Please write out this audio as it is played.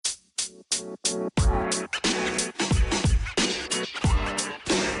Well,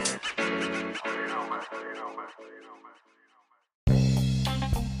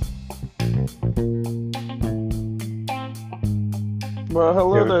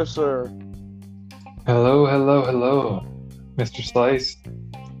 hello there, sir. Hello, Mr. Slice.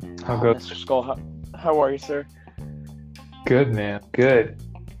 How goes? Mr. Skull, how are you, sir? Good, man. Good.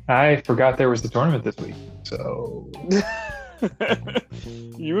 I forgot there was the tournament this week, so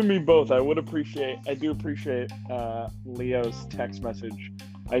You and me both. I do appreciate Leo's text message.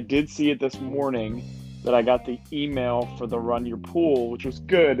 I did see it this morning that I got the email for the Run Your Pool, which was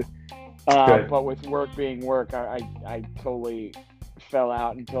good. Good. But with work being work, I totally fell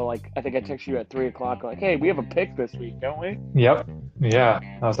out until I think I texted you at 3:00. Like, hey, we have a pick this week, don't we? Yep. Yeah.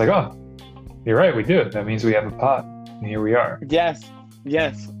 I was like, oh, you're right, we do. That means we have a pot. And here we are. Yes.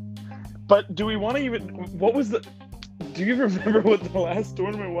 But do we want to even? Do you remember what the last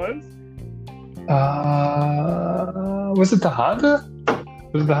tournament was? Was it the Honda?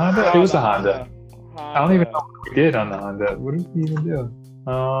 Was it the Honda? It was the Honda. I don't even know what we did on the Honda. What did we even do?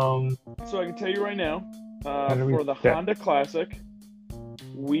 So I can tell you right now, for the Honda Classic,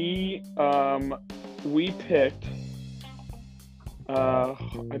 we picked,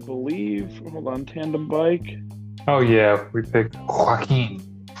 I believe. Hold on, tandem bike. Oh yeah, we picked Joaquin.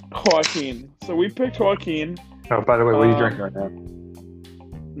 So we picked Joaquin. Oh, by the way, what are you drinking right now?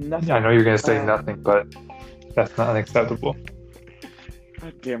 Nothing. I know you're gonna say nothing, but that's not acceptable.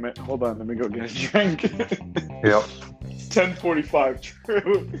 God damn it! Hold on, let me go get a drink. Yep. It's 10:45.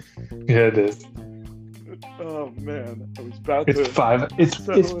 True. Yeah, it is. Oh man, I was about It's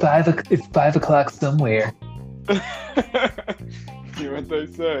to. It's 5 o'clock somewhere. See what they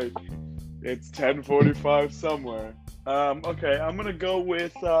say. It's 10:45 somewhere. Okay, I'm gonna go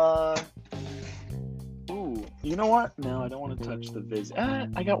with. Ooh, you know what? No, I don't want to touch the Vizzy.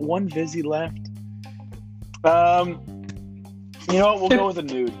 I got one Vizzy left. You know what? We'll go with a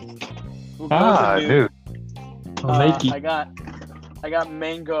nude. Nude. I got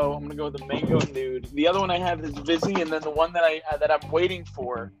mango. I'm gonna go with the mango nude. The other one I have is Vizzy, and then the one that I'm waiting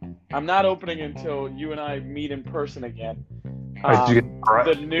for, I'm not opening until you and I meet in person again. Did you get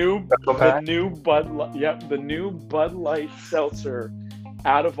the new Bud Light Seltzer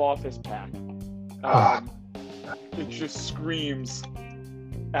out of office pack. It just screams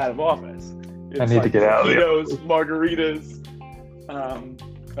out of office. I need to get out of here. Margaritas.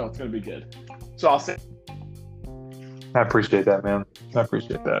 It's gonna be good. So I'll say. I appreciate that, man. I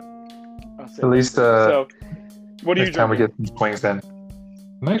appreciate that. At least, so, what are you drinking? Next time we get some swings in.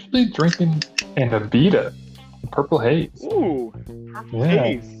 I'm actually drinking an Abita, Purple Haze. Ooh, Purple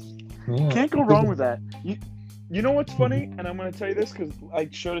Haze. Yeah. Can't go wrong with that. You know what's funny? And I'm going to tell you this because I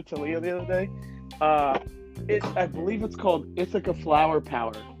showed it to Leo the other day. I believe it's called Ithaca Flower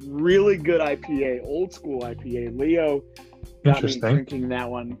Power. Really good IPA, old school IPA. Leo got me drinking that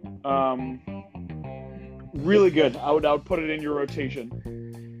one. Really good. I would put it in your rotation.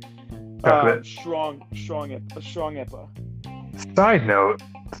 Strong IPA. Side note,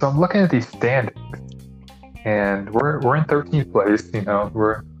 so I'm looking at these standings, and we're in 13th place. You know,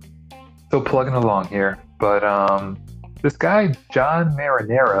 we're still plugging along here. But this guy John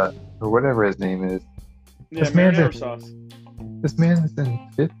Marinara, or whatever his name is, this man's in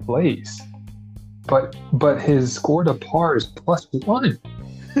 5th place. But his score to par is +1.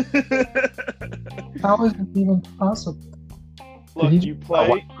 How is it even possible? Look, you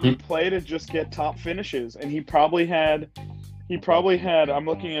play to just get top finishes, and he probably had. I'm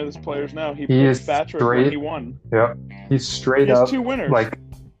looking at his players now. He picked Patrick when he won. Yep, he's straight up. He has 2 winners. Like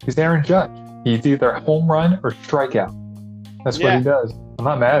he's Aaron Judge. He's either home run or strikeout. That's what he does. I'm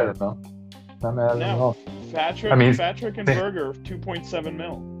not mad at him though. Not mad at him at all. Patrick and Berger, 2.7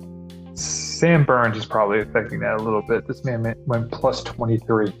 mil. Sam Burns is probably affecting that a little bit. This man went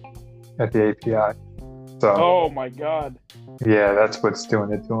 +23 at the API. So. Oh my God. Yeah, that's what's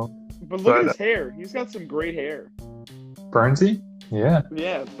doing it to him. But look at his hair. He's got some great hair. Burnsy? Yeah.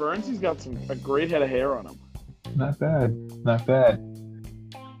 Yeah, Burnsy's got a great head of hair on him. Not bad.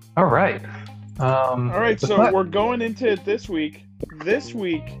 All right. So we're going into it this week. This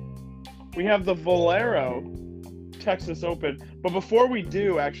week, we have the Valero Texas Open. But before we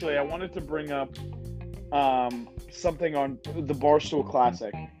do, actually, I wanted to bring up something on the Barstool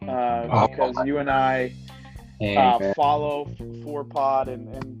Classic because you and I follow 4Pod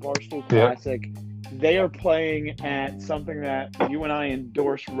and Barstool Classic. Yep. They are playing at something that you and I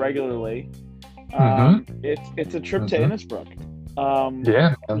endorse regularly. It's a trip to Innisbrook.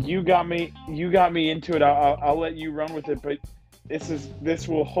 You got me into it. I'll let you run with it, but this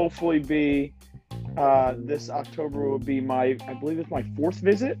will hopefully be This October will be I believe it's my fourth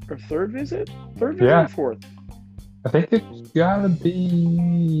visit or third visit? Third visit Yeah, or fourth? I think it's gotta be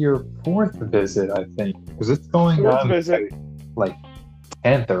your fourth visit, I think, because it's going Fourth on visit. like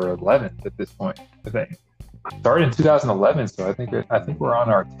 10th or 11th at this point. I think started in 2011, so I think we're on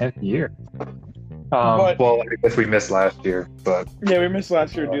our 10th year. But Well, I guess we missed last year, but yeah, we missed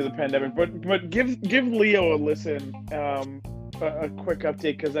last year due to the pandemic. But give Leo a listen, a quick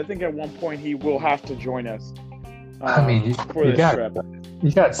update because I think at one point he will have to join us. I mean, for you this got trip.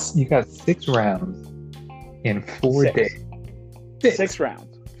 you got 6 rounds in 4 days. 6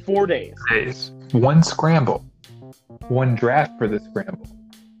 rounds, 4 days. Days. One scramble, one draft for the scramble,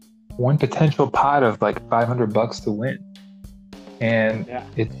 one potential pot of like $500 to win, and Yeah.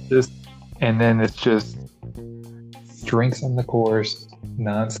 it's just drinks on the course,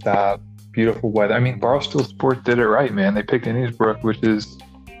 nonstop, beautiful weather. I mean, Barstool Sports did it right, man. They picked Innisbrook, which is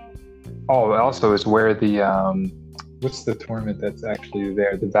also is where the what's the tournament that's actually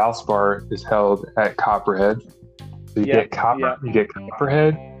there? The Valspar is held at Copperhead. So you get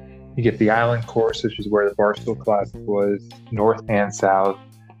Copperhead, you get the Island Course, which is where the Barstool Classic was, north and south.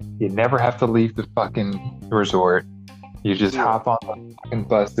 You never have to leave the fucking resort. You just hop on the fucking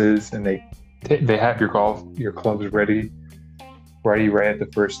buses, and they have your clubs ready right at the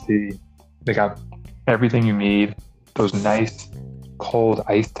first tee. They got everything you need. Those nice cold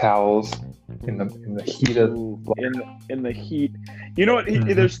ice towels in the heat of in the heat. You know what?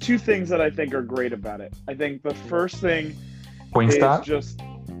 Mm-hmm. There's two things that I think are great about it. I think the first thing Wingstop. is just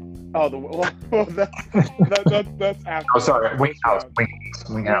that's after. Oh, sorry, Winghouse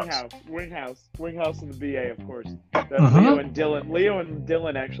and the BA, of course. That Leo and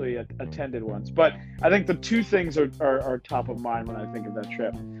Dylan actually attended once. But I think the two things are top of mind when I think of that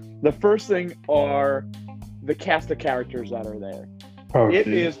trip. The first thing are the cast of characters that are there. It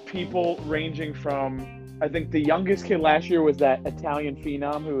is people ranging from, I think the youngest kid last year was that Italian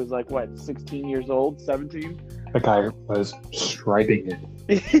phenom who was like, 16 years old, 17? The guy was striping it.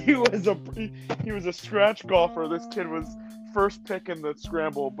 He was a scratch golfer. This kid was first pick in the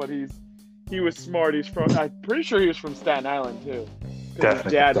scramble, but he was smart. I'm pretty sure he was from Staten Island too.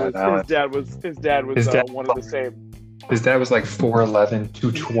 Definitely. His dad was one of the same. His dad was like 4'11",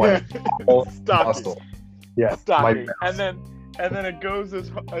 220. Stocky. Yeah. Stocky. And then it goes as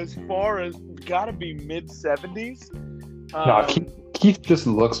far as gotta be mid-70s. No, Keith just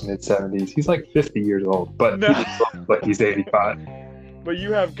looks mid-70s. He's like 50 years old, but he looks like he's 85. But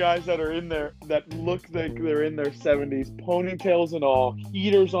you have guys that are in there that look like they're in their 70s, ponytails and all,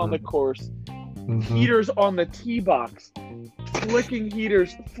 heaters on the course, heaters on the tee box, flicking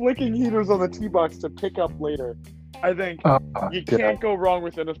heaters on the tee box to pick up later. I think you can't go wrong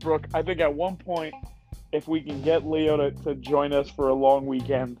with Innisbrook. I think at one point, if we can get Leo to join us for a long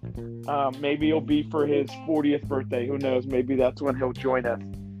weekend, maybe it'll be for his 40th birthday. Who knows? Maybe that's when he'll join us.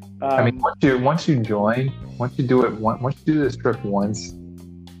 I mean, once you do this trip once,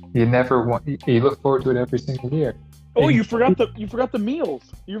 you look forward to it every single year. Oh, you forgot the meals.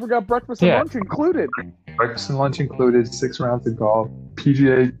 You forgot breakfast and lunch included. Breakfast and lunch included. 6 rounds of golf,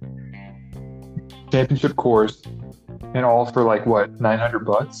 PGA Championship course, and all for like what,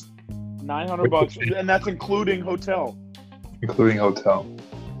 $900? $900, and that's including hotel. Including hotel.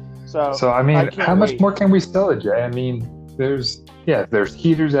 So I mean, how much more can we sell it, Jay? I mean, there's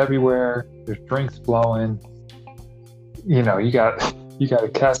heaters everywhere. There's drinks flowing. You know, you got a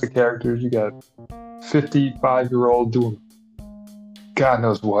cast of characters. You got 55-year-old doing God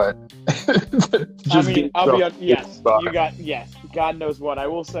knows what. God knows what. I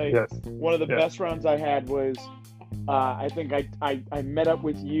will say one of the best rounds I had was I think I met up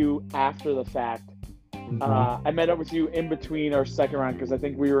with you after the fact. I met up with you in between our second round because I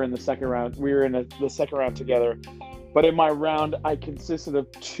think we were in the second round. We were in the second round together. But in my round, I consisted of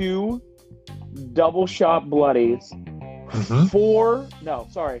 2 double shot bloodies,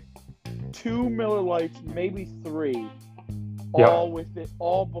 2 Miller Lights, maybe 3, all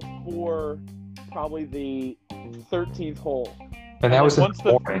before probably the 13th hole. And that was in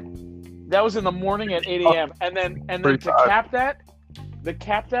the morning. That was in the morning at 8 a.m. And then to cap that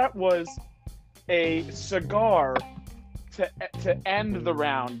was a cigar to end the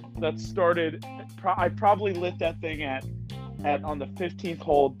round that started. I probably lit that thing at on the 15th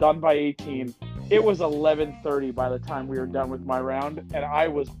hole, done by 18. It was 11:30 by the time we were done with my round, and I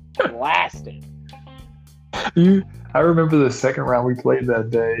was blasted. I remember the second round we played that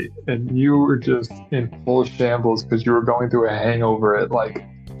day, and you were just in full shambles because you were going through a hangover at like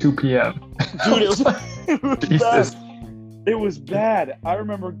 2 p.m. Dude, it was Jesus. It was bad. I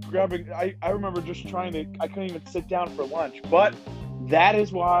remember I remember just I couldn't even sit down for lunch. But that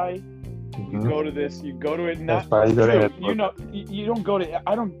is why You go to this. You go to it. That's why you go to Innisbrook. You know, you don't go to.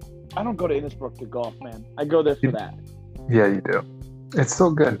 I don't go to Innisbrook to golf, man. I go there for that. Yeah, you do. It's so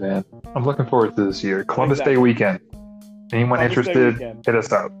good, man. I'm looking forward to this year. Columbus Day weekend. Anyone interested? Hit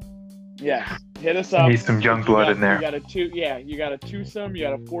us up. Yeah, hit us up. Need some young blood in there. You got a twosome, you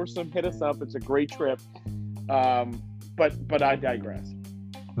got a foursome. Hit us up. It's a great trip. But I digress.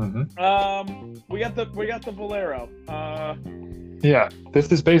 Mm-hmm. We got the Valero. Yeah,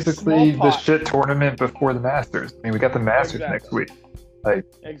 this is basically the shit tournament before the Masters. I mean, we got the Masters next week. Like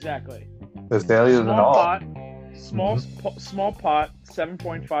exactly. Azaleas and all. Pot, small pot,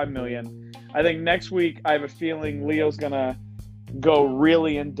 7.5 million. I think next week I have a feeling Leo's gonna go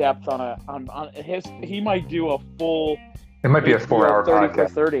really in depth on his. He might do a full. It might be a 4-hour 30 podcast.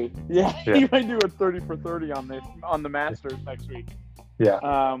 For 30. Yeah, he might do a 30 for 30 on the Masters next week. Yeah.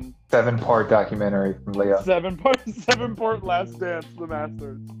 7-part documentary from Leo. 7-part Last Dance, the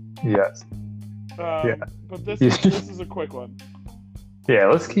Masters. Yes. But this is a quick one. Yeah,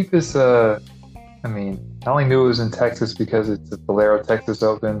 let's keep this. I mean, I only knew it was in Texas because it's the Valero Texas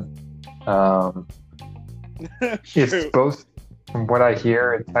Open. It's both. From what I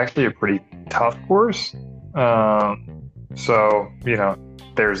hear, it's actually a pretty tough course. So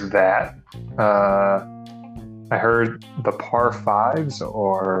there's that. I heard the par fives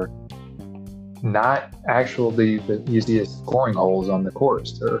are not actually the easiest scoring holes on the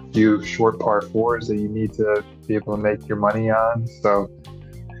course. There are a few short par fours that you need to be able to make your money on. So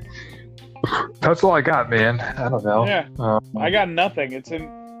that's all I got, man. I don't know. Yeah, I got nothing. It's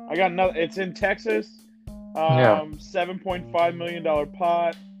in Texas. $7.5 million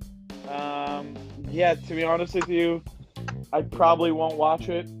pot. To be honest with you, I probably won't watch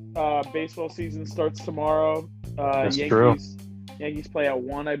it. Baseball season starts tomorrow. That's true. Yankees play at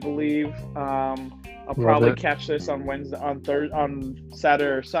 1, I believe. I'll probably catch this on Wednesday, on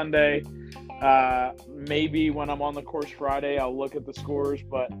Saturday or Sunday. Maybe when I'm on the course Friday, I'll look at the scores.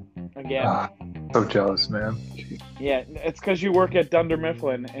 But again, so jealous, man. Yeah, it's because you work at Dunder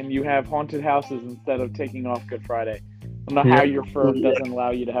Mifflin and you have haunted houses instead of taking off Good Friday. I don't know how your firm doesn't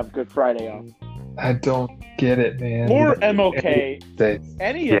allow you to have Good Friday off. I don't get it, man. Or MLK.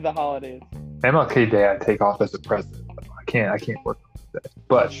 Any of the holidays. MLK Day I take off as a president. I can't work on that.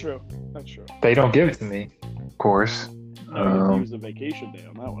 But That's true. They don't give it to me, of course. No, you use a vacation day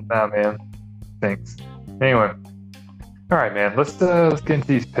on that one. Nah, man. Thanks. Anyway. All right, man. Let's get into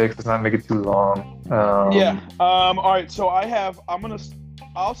these picks. Let's not make it too long. All right. So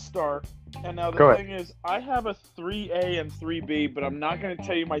I'll start. And now the thing is, I have a 3A and 3B, but I'm not going to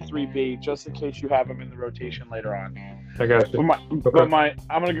tell you my 3B just in case you have them in the rotation later on. I got you. My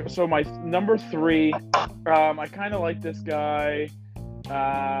number 3. I kind of like this guy.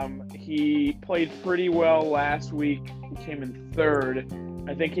 He played pretty well last week. He came in 3rd.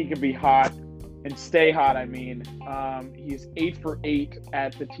 I think he could be hot and stay hot. I mean, he's 8 for 8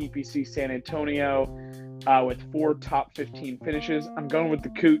 at the TPC San Antonio with 4 top 15 finishes. I'm going with the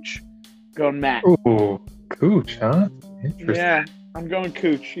Cooch. Going Matt. Ooh, Cooch, huh? Interesting. Yeah, I'm going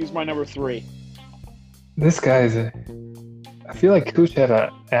Cooch. He's my number 3. This guy's I feel like Cooch had an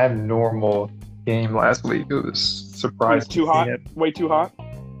abnormal game last week. It was surprising. Too hot? Way too hot?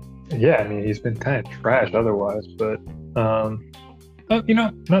 Yeah, I mean, he's been kind of trash otherwise, but, not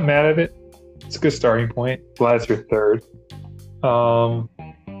mad at it. It's a good starting point. Glad it's your 3rd.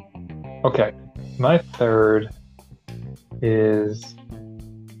 Okay. My 3rd is...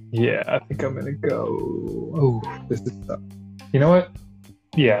 Yeah, I think I'm gonna go. Oh, this is tough. You know what?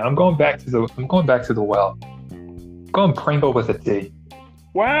 Yeah, I'm going back to the well. I'm going Pringle with a T.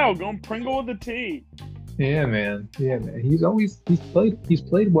 Wow, going Pringle with a T. Yeah, man. He's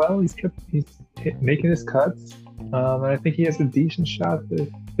played well. He's making his cuts. And I think he has a decent shot. This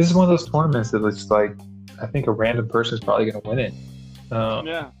is one of those tournaments that looks like I think a random person is probably gonna win it.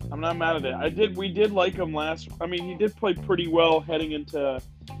 Yeah, I'm not mad at it. We did like him he did play pretty well heading into,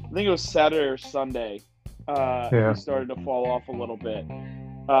 I think it was Saturday or Sunday. He started to fall off a little bit.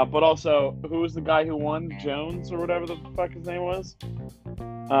 But also, who was the guy who won? Jones or whatever the fuck his name was?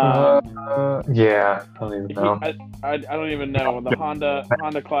 Yeah, I don't even know. I don't even know. The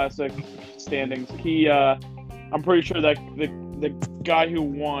Honda Classic standings. I'm pretty sure that the guy who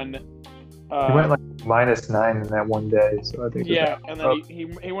won. He went like -9 in that one day, so I think. Yeah, and then he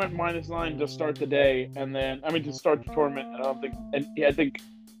went -9 to start the day, and then to start the tournament. I think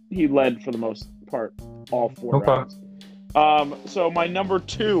he led for the most part all 4 rounds. So my number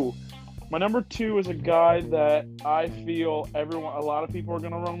 2 is a guy that I feel a lot of people are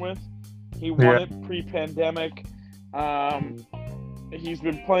going to run with. He won it pre-pandemic. He's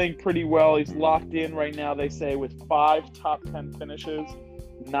been playing pretty well. He's locked in right now, they say, with 5 top 10 finishes.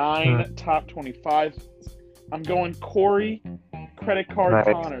 9 top 25. I'm going Corey, Credit Card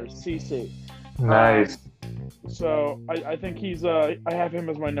Nice. Connors, CC. Nice. So I think he's I have him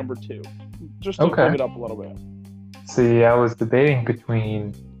as my number 2, just to Okay. move it up a little bit. See, I was debating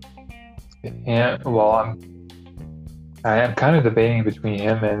between him. Well, I am kind of debating between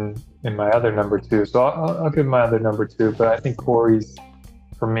him and my other number 2. So I'll give my other number 2. But I think Corey's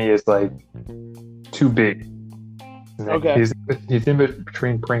for me is like too big. Okay. He's in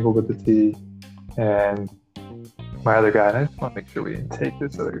between Pringle with the T and my other guy. And I just want to make sure we didn't take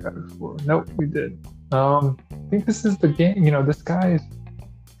this other guy before. Nope, we did. I think this is the game. This guy's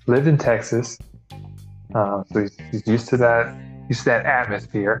lived in Texas, so he's used to that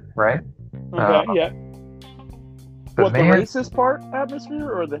atmosphere, right? Okay, yeah. The The racist part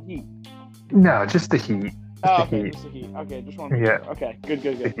atmosphere or the heat? No, just the heat. Just the heat. Okay, just want to make sure. Okay, good.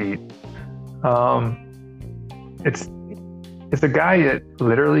 The heat. It's a guy that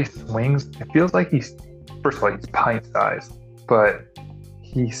literally swings. It feels like first of all, he's pint sized, but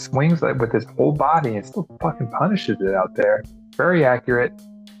he swings like with his whole body and still fucking punishes it out there. Very accurate.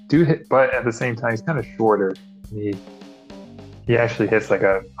 Dude hit, but at the same time, he's kind of shorter. He actually hits like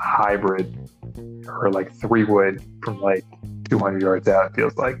a hybrid or like 3-wood from like 200 yards out, it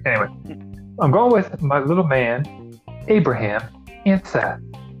feels like. Anyway, I'm going with my little man, Abraham Anseth.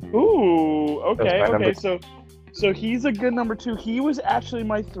 Ooh, okay. So he's a good number 2. He was actually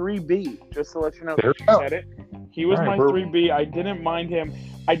my 3B, just to let you know. You said it. He was my 3B. I didn't mind him.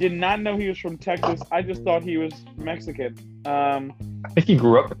 I did not know he was from Texas. I just thought he was Mexican. I think he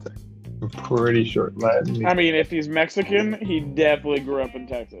grew up in Texas. I'm pretty sure. I mean, if he's Mexican, he definitely grew up in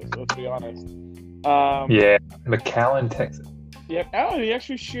Texas. Let's be honest. Yeah, McAllen, Texas. Yep. Oh, he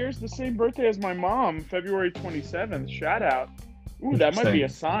actually shares the same birthday as my mom, February 27th. Shout out. Ooh, that might be a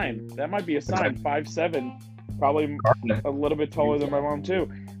sign. 5'7", probably a little bit taller than my mom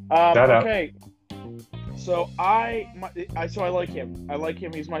too. Okay. So I like him. I like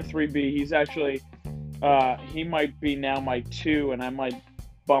him. He's my 3B. He's actually, he might be now my 2, and I might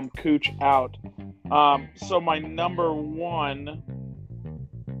bump Cooch out. So my number 1.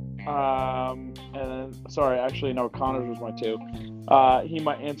 Sorry, actually no, Connors was my 2.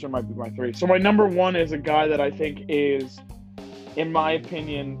 Answer might be my 3. So my number 1 is a guy that I think is, in my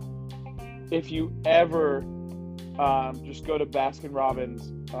opinion, if you ever just go to Baskin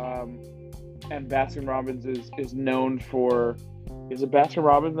Robbins, and Baskin Robbins is known for, is it Baskin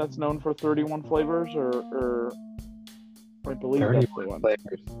Robbins that's known for 31 flavors or I believe that's the one.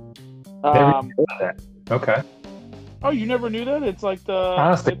 Flavors. Never knew that. Okay. Oh, you never knew that? It's like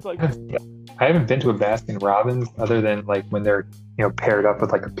honestly, it's like, I haven't been to a Baskin Robbins other than like when they're paired up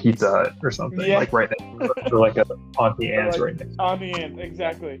with like a Pizza Hut or something, like right next, or like a Auntie Anne's right next. Auntie Anne's,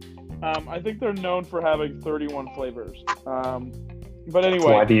 exactly. I think they're known for having 31 flavors. But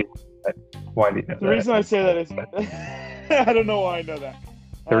anyway, why do you know that? The reason I say that is I don't know why I know that.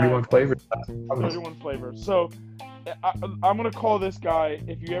 31 flavors. 31 flavors. So I'm gonna call this guy.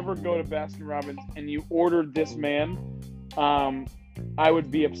 If you ever go to Baskin Robbins and you ordered this man, I would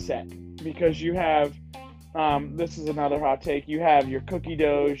be upset because you have. This is another hot take. You have your cookie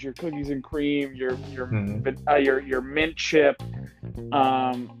doughs, your cookies and cream, your mint chip,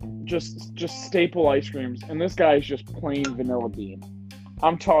 just staple ice creams, and this guy is just plain vanilla bean.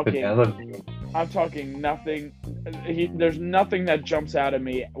 I'm talking nothing. There's nothing that jumps out at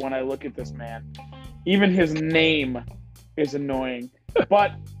me when I look at this man. Even his name is annoying,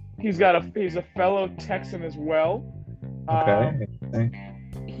 but he's a fellow Texan as well. Okay.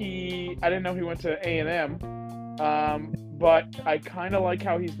 I didn't know he went to A&M, but I kind of like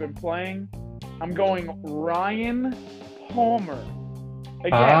how he's been playing. I'm going Ryan Palmer.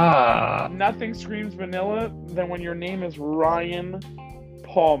 Again, nothing screams vanilla than when your name is Ryan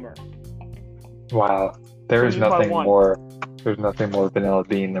Palmer. Wow, there's nothing more vanilla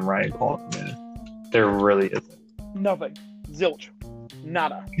bean than Ryan Palmer, man. There really isn't. Nothing. Zilch.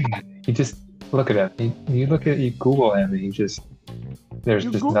 Nada. You just look at him. You Google him, and there's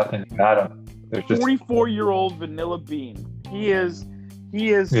nothing about him. There's just 44-year-old vanilla bean. He is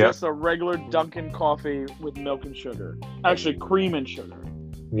just a regular Dunkin' coffee with milk and sugar. Actually, cream and sugar.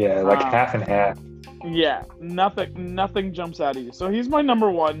 Yeah, like half and half. Yeah, nothing jumps out at you. So he's my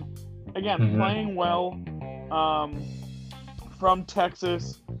number 1. Again, playing well. From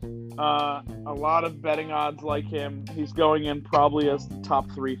Texas. A lot of betting odds like him. He's going in probably as the top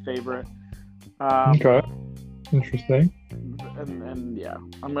 3 favorite. Okay, interesting. And yeah,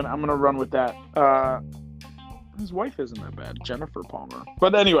 I'm gonna run with that. His wife isn't that bad, Jennifer Palmer.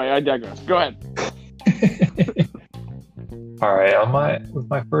 But anyway, I digress. Go ahead. All right, with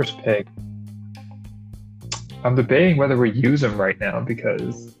my first pick, I'm debating whether we use him right now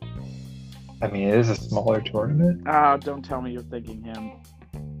because I mean it is a smaller tournament. Don't tell me you're thinking him.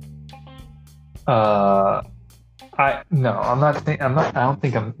 Uh, I'm not think I'm not I don't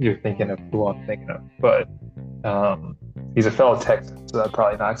think you're thinking of who I'm thinking of, but he's a fellow Texan, so that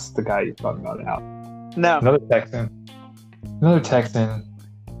probably knocks the guy you're talking about out. No. Another Texan.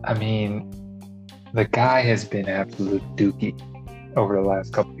 I mean, the guy has been absolute dookie over the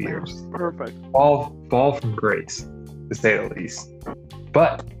last couple of years. Perfect. Fall from grace, to say the least.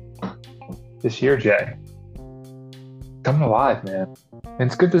 But this year, Jay, coming alive, man. And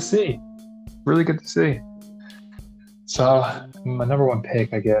it's good to see. Really good to see. So, my number one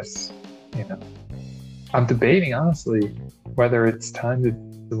pick, I guess, I'm debating, honestly, whether it's time to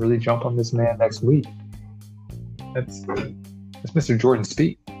really jump on this man next week. That's Mr. Jordan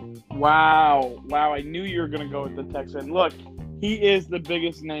Spieth. Wow. I knew you were going to go with the Texan. Look, he is the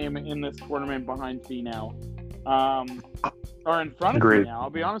biggest name in this tournament behind Finau. Or in front of Agreed. Finau. I'll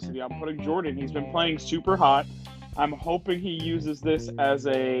be honest with you. I'm putting Jordan. He's been playing super hot. I'm hoping he uses this as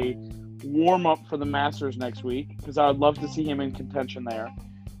a warm-up for the Masters next week because I would love to see him in contention there.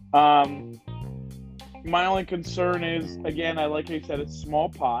 My only concern is, again, like you said, it's small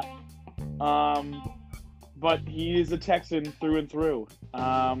pot. But he is a Texan through and through.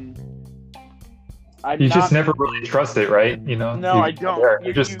 Just never really trust it, right? No, I don't.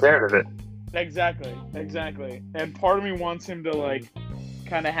 You're just scared of it. Exactly. And part of me wants him to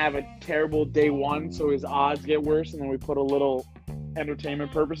kind of have a terrible day one, so his odds get worse, and then we put a little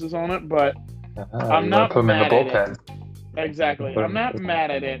entertainment purposes on it. But I'm not put him in the mad at bullpen. it. Exactly. I'm not mad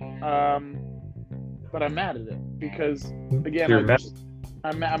at it. But I'm mad at it because again,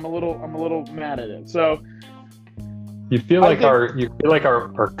 I'm a little mad at it. So you feel like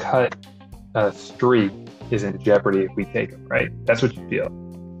our cut streak is in jeopardy if we take him, right? That's what you feel.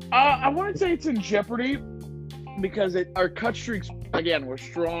 I wouldn't say it's in jeopardy because our cut streaks again were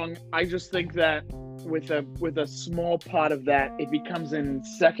strong. I just think that with a small pot of that, if he comes in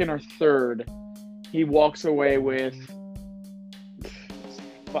second or third, he walks away with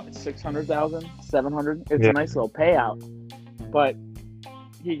 600,000, 700. It's a nice little payout, but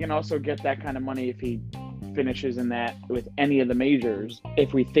he can also get that kind of money if he finishes in that with any of the majors.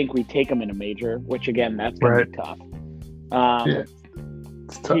 If we think we take him in a major, which again, that's gonna be tough.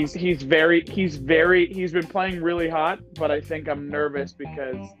 It's tough. He's been playing really hot, but I think I'm nervous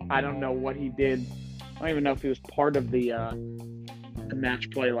because I don't know what he did. I don't even know if he was part of the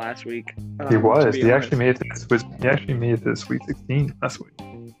match play last week. He was. He actually made it to the Sweet 16 last week.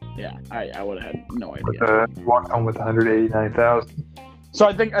 Yeah, I would have had no idea. Walked home with 189,000. So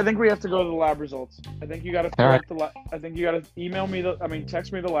I think we have to go to the lab results. I think you got to right. I think you got to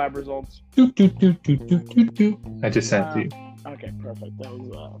text me the lab results. I just sent it to you. Okay, perfect. That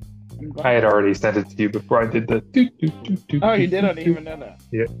was. I had already sent it to you before I did the. Oh, you did? I didn't even know that.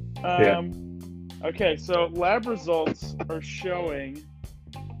 Yeah. Okay, so lab results are showing.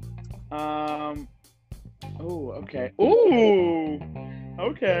 Oh, okay. Ooh.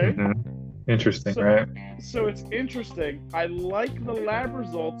 Okay. Mm-hmm. Interesting, right? So it's interesting. I like the lab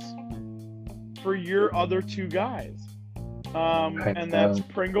results for your other two guys. And that's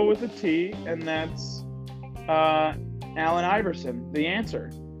Pringle with a T, and that's Allen Iverson, the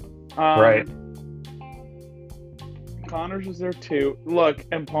answer. Right. Connors is there too. Look,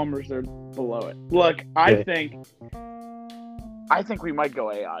 and Palmer's there below it. Look, I think we might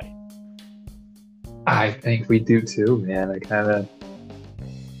go AI. I think we do too, man.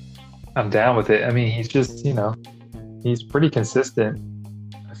 I'm down with it. I mean, he's just, he's pretty consistent.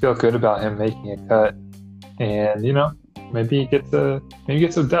 I feel good about him making a cut, and maybe he gets a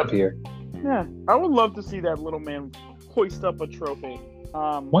dub here. Yeah, I would love to see that little man hoist up a trophy.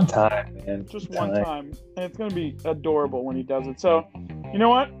 One time, man. Just one time, and it's gonna be adorable when he does it. So, you know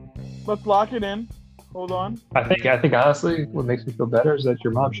what? Let's lock it in. Hold on. I think honestly, what makes me feel better is that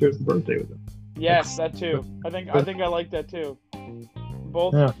your mom shares the birthday with him. Yes, that too. I think I like that too.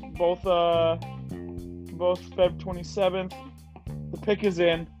 Both Feb 27th. The pick is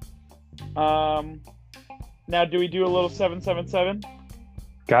in. Now, do we do a little 777?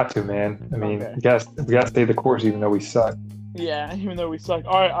 Got to, man. I mean, we gotta stay the course even though we suck. Yeah, even though we suck.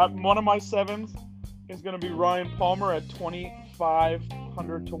 All right, one of my sevens is going to be Ryan Palmer at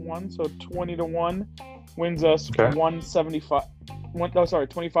 2,500 to 1. So 20 to 1 wins us 175.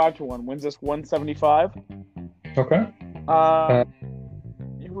 25 to 1 wins us 175. Okay.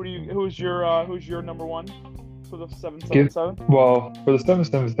 Who's your number one for the 777? Well, for the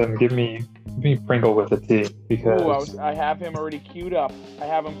 777, give me Pringle with a T because I have him already queued up.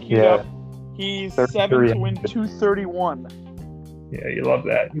 He's 7 to win 231. Yeah, you love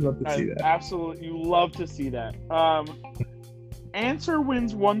that. You love to see that. Absolutely, you love to see that. Answer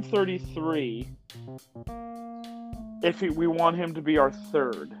wins 133 if we want him to be our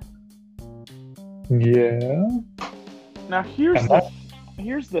third. Yeah. Now here's the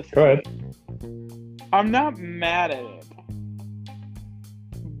Go ahead. thing. I'm not mad at it,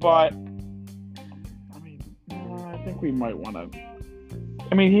 but I mean, I think we might want to.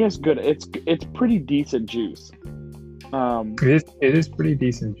 I mean, he has good. It's pretty decent juice. It is pretty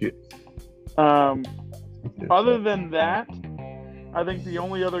decent juice. Other than that, I think the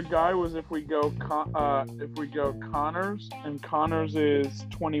only other guy was if we go Connors, and Connors is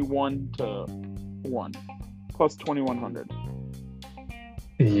 21-1 plus 2,100.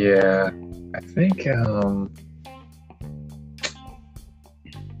 Yeah, I think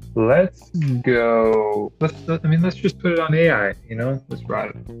let's go. Let's just put it on AI. Let's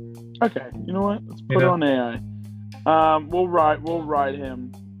ride it. Okay, you know what? Let's put it on AI. We'll ride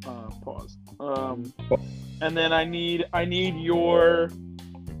him. Pause. And then I need your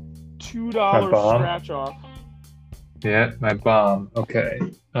 $2 scratch off. Yeah, my bomb. Okay.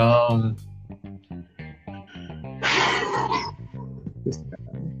 This guy.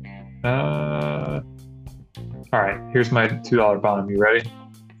 All right. Here's my $2 bomb. You ready?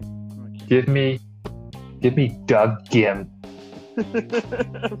 Give me Doug Gim.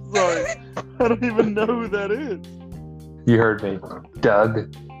 Sorry, I don't even know who that is. You heard me.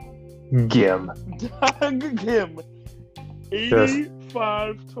 Doug Gim. Doug Gim.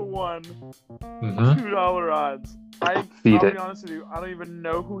 85-1. $2 odds. I'll be honest with you, I don't even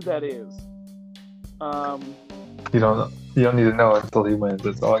know who that is. You don't need to know until he wins.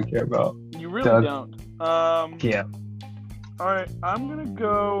 That's all I care about. You really don't. Gim. Alright, I'm gonna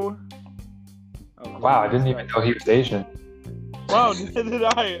go. Wow, I didn't even know he was Asian. Wow, neither did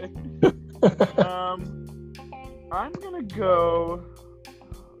I. I'm gonna go.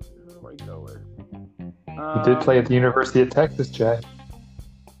 Who do I go with? He did play at the University of Texas, Jay.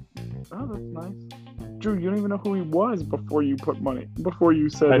 Oh, that's nice. Drew, you don't even know who he was before you put money. Before you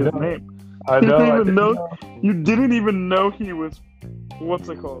said his name. I know. You didn't even know he was. What's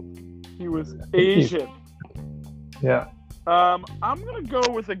it called? He was Asian. Yeah. I'm gonna go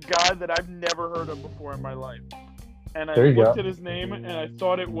with a guy that I've never heard of before in my life, and I looked at his name and I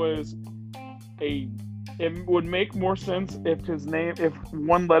thought it was It would make more sense if if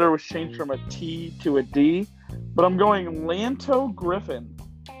one letter was changed from a T to a D, but I'm going Lanto Griffin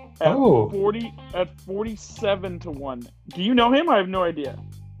at 47-1. Do you know him? I have no idea.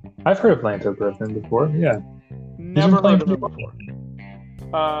 I've heard of Lanto Griffin before. Yeah. Never heard of him before.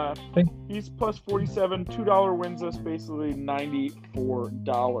 He's plus 47. $2 wins us basically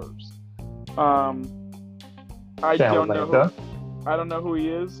 $94. I don't know who he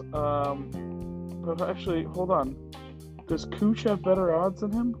is. But actually, hold on. Does Cooch have better odds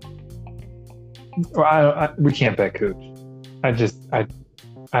than him? Well, we can't bet Cooch. I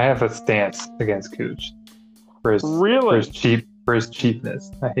have a stance against Cooch for his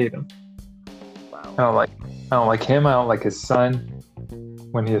cheapness. I hate him. Wow. I don't like him. I don't like his son.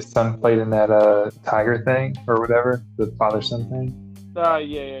 When his son played in that Tiger thing or whatever, the father-son thing.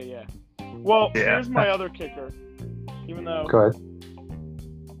 Yeah. Well, here's my other kicker. Even though go ahead.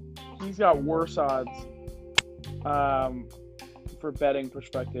 He's got worse odds for betting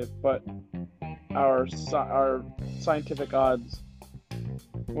perspective, but our scientific odds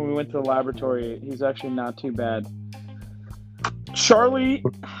when we went to the laboratory, he's actually not too bad. Charlie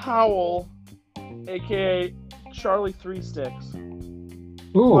Howell, aka Charlie Three Sticks.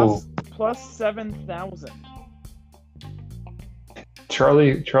 Ooh. Plus 7,000.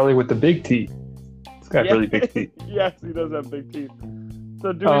 Charlie with the big teeth. He's got really big teeth. Yes, he does have big teeth. So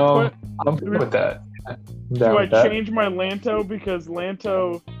I'm good with that. Do I change my Lanto because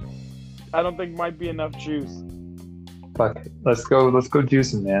Lanto, I don't think might be enough juice. Fuck it. Let's go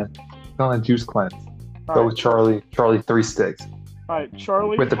juicing, man. Go on a juice cleanse. Go with Charlie Three Sticks. All right,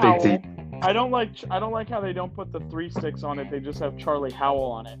 Charlie with the Howell. big teeth. I don't like how they don't put the 3 sticks on it. They just have Charlie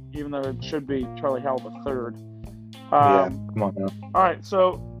Howell on it, even though it should be Charlie Howell the third. Yeah, come on now. All right,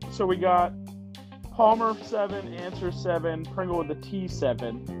 so we got Palmer 7, Answer 7, Pringle with the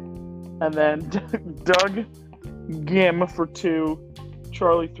T7, and then Doug Gim for 2,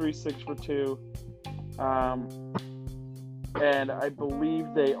 Charlie 3-6 for 2, and I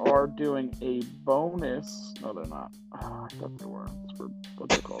believe they are doing a bonus. No, they're not. I thought they were.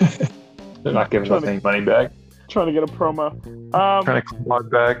 What's it called? They're not giving us any money back. Trying to get a promo. Trying to claw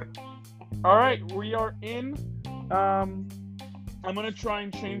it back. All right, we are in. I'm going to try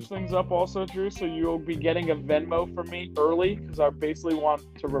and change things up also, Drew, so you'll be getting a Venmo from me early because I basically want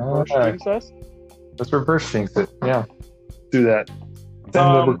to reverse jinx us. Let's reverse jinx it, yeah. do that.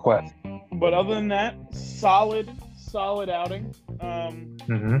 Send the request. But other than that, solid outing.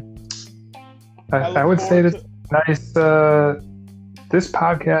 I would say this nice. This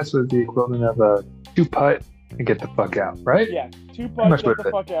podcast was the equivalent of a 2-putt and get the fuck out, right? Yeah, 2-putt, get the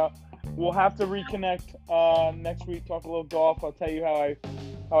fuck out. We'll have to reconnect next week. Talk a little golf. I'll tell you how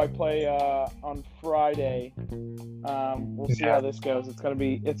I play on Friday. We'll see how this goes. I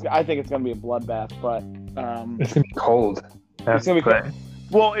think it's gonna be a bloodbath, but it's gonna be cold. It's gonna be cold.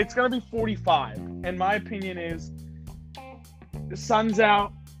 Well, it's gonna be 45, and my opinion is the sun's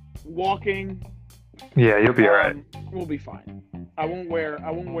out, walking. Yeah, you'll be all right. We'll be fine. I won't wear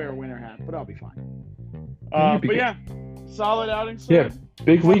a winter hat, but I'll be fine. But yeah, solid outing. Yeah,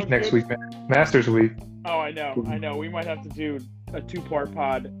 big week next week, man. Masters week. Oh, I know. We might have to do a 2-part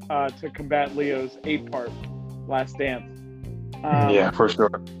pod to combat Leo's 8-part Last Dance. Yeah, for sure.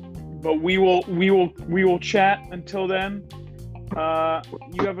 But we will chat until then.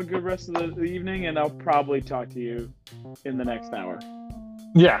 You have a good rest of the evening, and I'll probably talk to you in the next hour.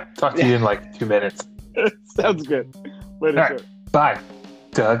 Yeah, talk to you in like 2 minutes. Sounds good. Later, all right. sir. Bye,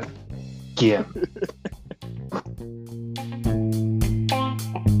 Doug. Yeah.